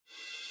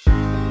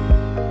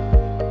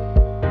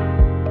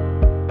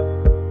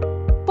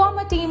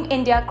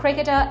India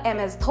cricketer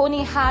MS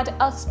Dhoni had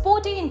a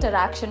sporty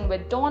interaction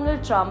with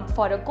Donald Trump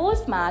for a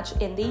golf match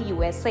in the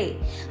USA.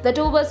 The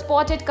two were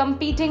spotted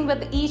competing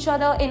with each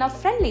other in a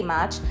friendly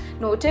match.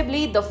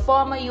 Notably, the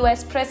former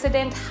US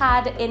president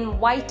had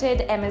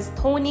invited MS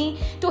Dhoni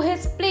to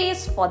his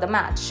place for the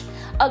match.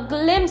 A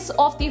glimpse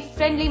of the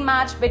friendly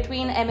match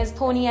between MS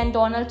Dhoni and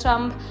Donald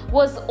Trump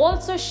was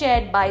also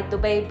shared by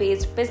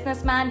Dubai-based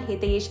businessman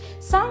Hitesh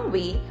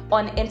Sanghvi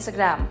on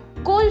Instagram.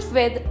 Golf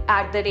with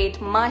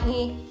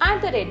 @Mahi,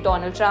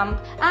 @Donald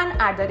Trump and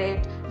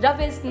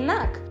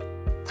 @Ravisnak.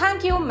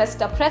 Thank you,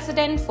 Mr.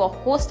 President, for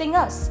hosting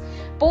us,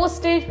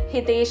 posted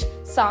Hitesh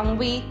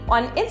Sanghvi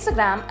on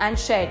Instagram and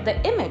shared the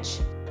image.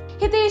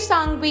 Hitesh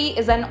Sanghvi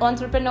is an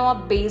entrepreneur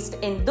based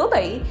in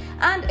Dubai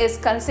and is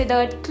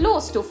considered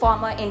close to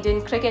former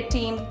Indian cricket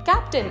team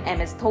captain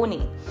MS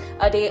Dhoni.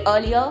 A day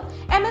earlier,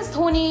 MS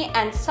Dhoni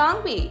and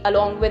Sanghvi,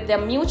 along with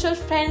their mutual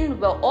friend,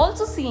 were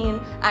also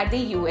seen at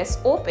the US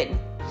Open.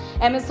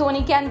 MS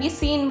Dhoni can be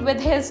seen with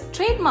his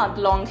trademark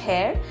long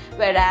hair,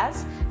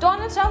 whereas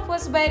Donald Trump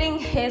was wearing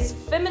his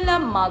familiar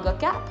MAGA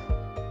cap.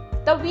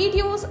 The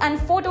videos and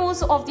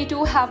photos of the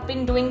two have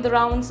been doing the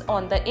rounds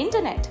on the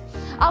internet.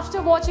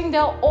 After watching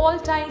their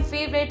all-time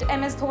favorite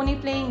MS Dhoni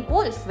playing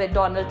golf with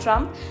Donald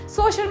Trump,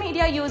 social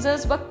media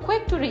users were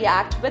quick to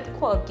react with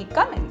quirky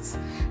comments.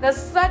 The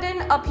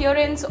sudden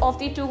appearance of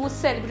the two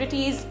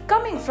celebrities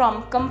coming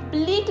from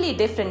completely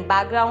different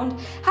backgrounds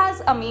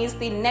has amazed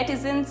the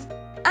netizens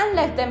and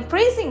left them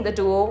praising the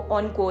duo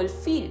on golf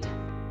field.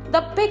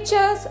 The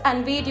pictures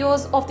and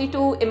videos of the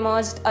two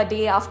emerged a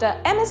day after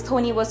MS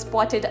Dhoni was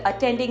spotted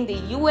attending the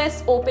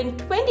US Open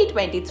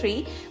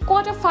 2023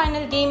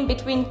 quarterfinal game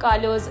between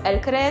Carlos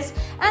Alcaraz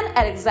and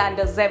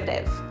Alexander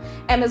Zverev.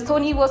 MS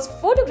Dhoni was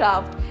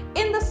photographed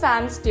in the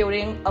sands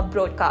during a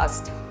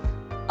broadcast.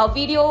 A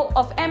video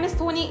of MS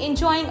Dhoni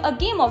enjoying a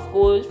game of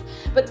golf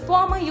with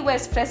former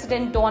US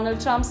President Donald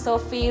Trump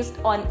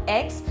surfaced on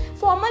X,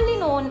 formerly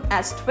known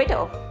as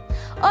Twitter.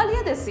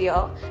 Earlier this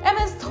year,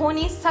 MS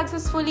Dhoni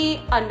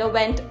successfully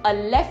underwent a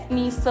left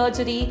knee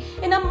surgery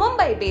in a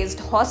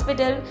Mumbai-based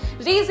hospital,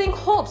 raising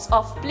hopes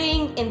of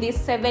playing in the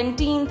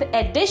 17th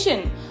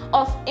edition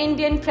of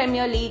Indian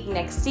Premier League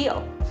next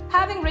year.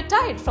 Having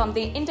retired from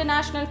the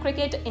international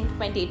cricket in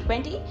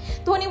 2020,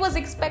 Dhoni was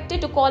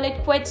expected to call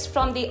it quits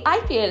from the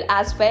IPL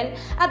as well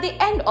at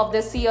the end of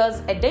this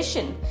year's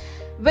edition.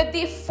 With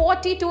the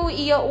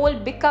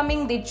 42-year-old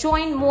becoming the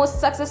joint most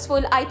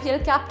successful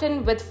IPL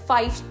captain with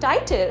 5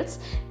 titles,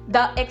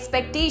 the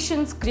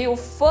expectations grew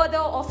further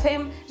of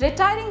him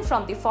retiring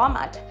from the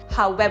format.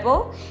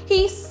 However,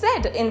 he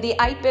said in the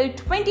IPL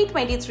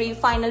 2023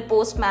 final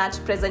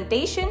post-match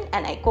presentation,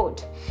 and I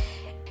quote,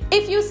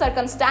 "If you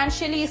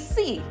circumstantially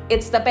see,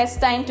 it's the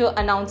best time to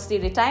announce the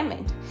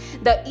retirement.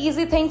 The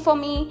easy thing for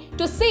me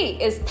to say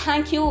is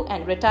thank you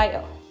and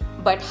retire.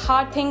 But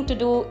hard thing to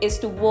do is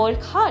to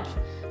work hard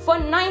for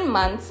 9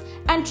 months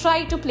and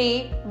try to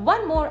play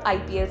one more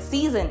IPL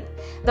season.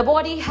 The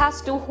body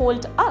has to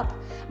hold up,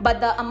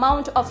 but the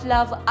amount of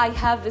love I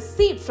have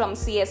received from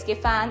CSK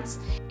fans,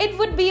 it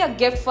would be a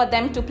gift for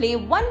them to play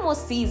one more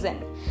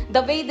season.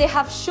 The way they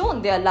have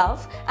shown their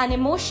love and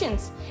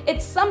emotions,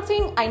 it's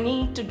something I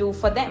need to do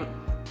for them."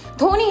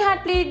 Dhoni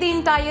had played the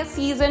entire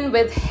season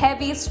with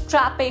heavy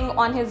strapping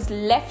on his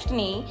left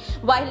knee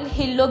while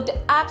he looked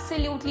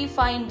absolutely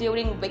fine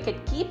during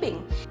wicket keeping.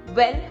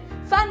 Well,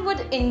 fan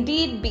would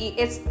indeed be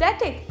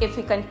ecstatic if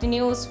he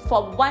continues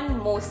for one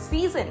more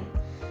season.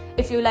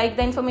 If you like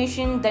the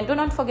information, then do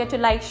not forget to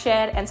like,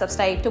 share and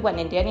subscribe to One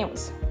India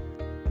News.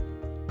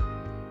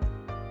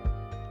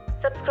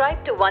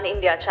 Subscribe to One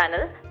India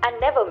channel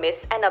and never miss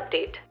an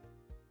update.